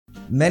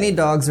Many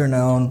dogs are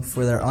known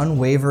for their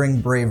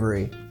unwavering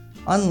bravery,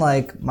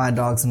 unlike my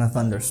dogs in a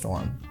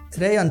thunderstorm.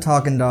 Today on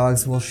Talkin'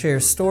 Dogs, we'll share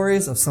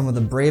stories of some of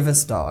the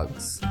bravest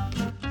dogs.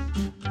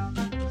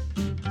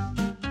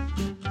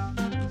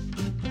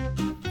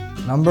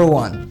 Number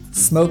 1.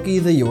 Smokey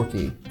the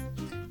Yorkie.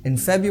 In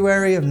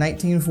February of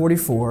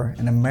 1944,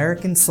 an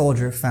American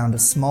soldier found a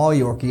small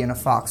Yorkie in a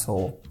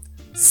foxhole.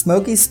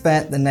 Smokey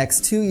spent the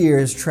next 2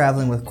 years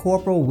traveling with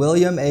Corporal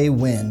William A.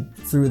 Wynn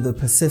through the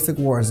Pacific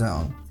War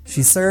Zone.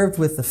 She served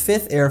with the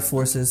 5th Air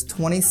Force's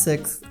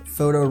 26th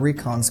Photo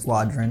Recon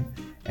Squadron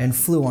and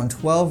flew on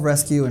 12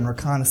 rescue and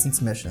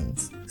reconnaissance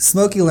missions.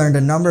 Smokey learned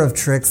a number of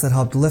tricks that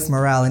helped lift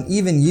morale and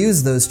even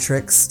used those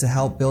tricks to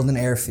help build an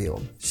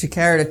airfield. She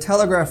carried a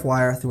telegraph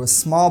wire through a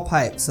small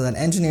pipe so that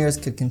engineers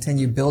could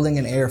continue building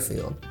an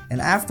airfield. And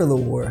after the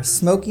war,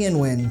 Smokey and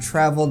Wynn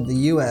traveled the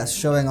US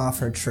showing off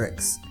her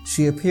tricks.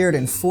 She appeared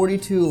in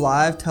 42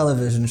 live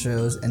television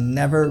shows and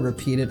never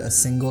repeated a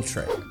single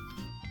trick.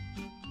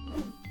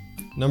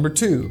 Number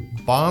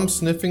 2.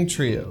 Bomb-Sniffing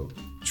Trio.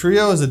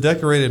 Trio is a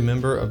decorated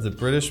member of the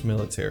British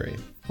military.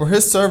 For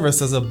his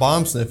service as a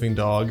bomb-sniffing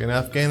dog in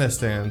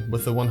Afghanistan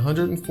with the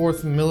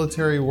 104th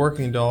Military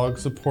Working Dog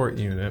Support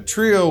Unit,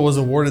 Trio was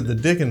awarded the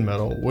Dickin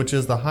Medal, which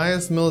is the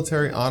highest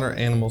military honor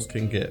animals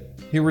can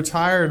get. He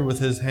retired with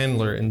his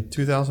handler in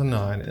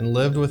 2009 and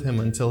lived with him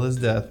until his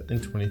death in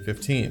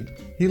 2015.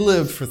 He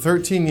lived for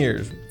 13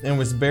 years and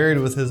was buried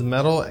with his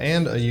medal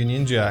and a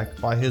Union Jack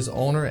by his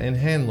owner and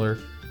handler,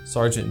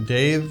 Sergeant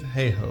Dave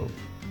Hayhoe.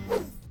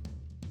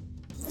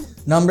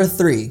 Number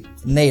 3.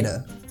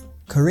 Nada.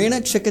 Karina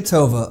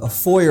Chikatova, a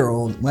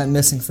 4-year-old, went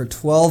missing for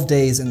 12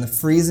 days in the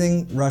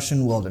freezing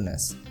Russian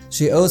wilderness.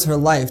 She owes her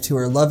life to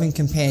her loving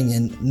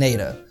companion,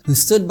 Nada, who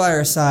stood by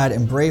her side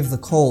and braved the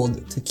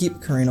cold to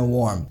keep Karina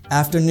warm.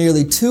 After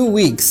nearly 2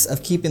 weeks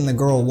of keeping the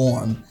girl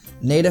warm,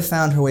 Nada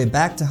found her way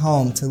back to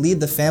home to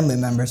lead the family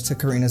members to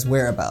Karina's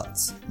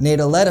whereabouts.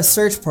 Nada led a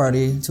search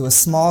party to a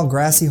small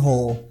grassy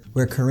hole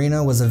where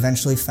Karina was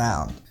eventually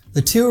found.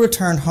 The two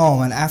returned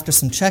home and after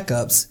some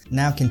checkups,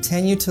 now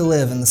continue to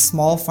live in the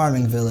small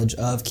farming village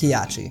of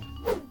Kiachi.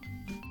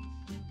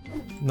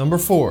 Number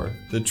 4.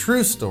 The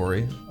true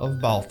story of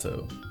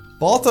Balto.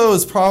 Balto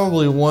is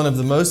probably one of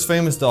the most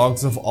famous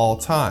dogs of all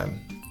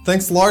time,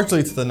 thanks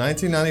largely to the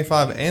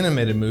 1995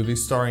 animated movie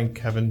starring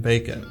Kevin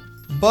Bacon.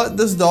 But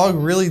this dog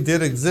really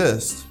did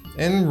exist,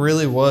 and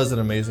really was an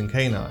amazing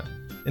canine.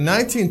 In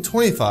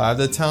 1925,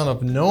 the town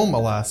of Nome,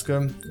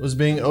 Alaska was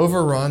being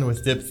overrun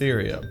with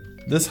diphtheria.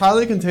 This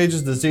highly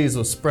contagious disease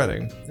was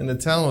spreading, and the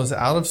town was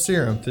out of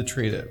serum to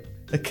treat it.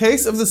 A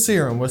case of the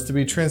serum was to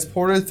be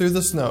transported through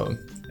the snow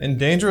in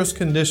dangerous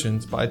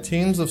conditions by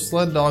teams of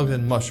sled dogs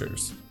and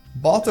mushers.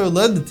 Balto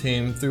led the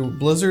team through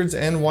blizzards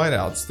and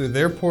whiteouts through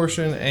their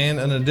portion and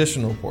an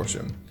additional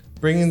portion,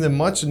 bringing the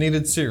much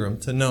needed serum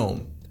to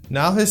Nome.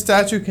 Now his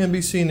statue can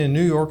be seen in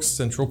New York's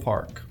Central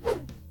Park.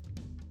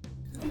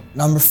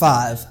 Number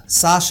 5.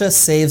 Sasha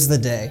saves the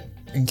day.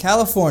 In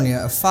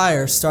California, a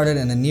fire started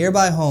in a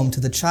nearby home to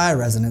the Chai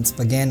residents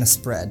began to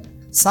spread.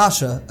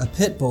 Sasha, a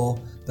pit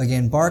bull,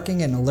 began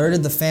barking and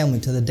alerted the family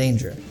to the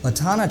danger.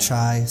 Latana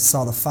Chai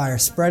saw the fire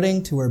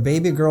spreading to her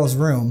baby girl's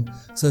room,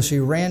 so she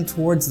ran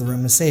towards the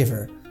room to save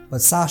her, but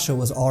Sasha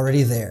was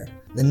already there.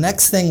 The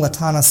next thing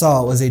Latana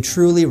saw was a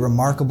truly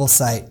remarkable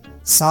sight.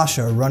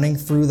 Sasha running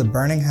through the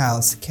burning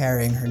house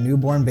carrying her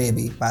newborn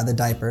baby by the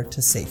diaper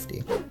to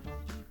safety.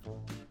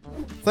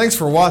 Thanks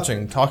for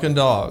watching Talkin'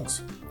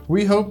 Dogs.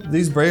 We hope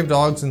these brave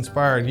dogs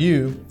inspired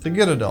you to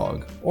get a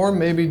dog, or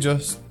maybe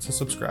just to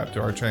subscribe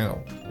to our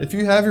channel. If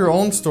you have your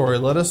own story,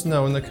 let us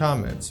know in the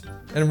comments.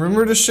 And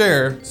remember to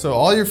share so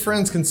all your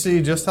friends can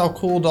see just how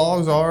cool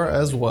dogs are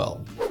as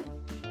well.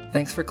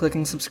 Thanks for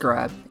clicking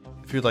subscribe.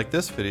 If you like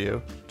this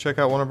video, check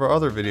out one of our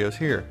other videos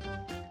here.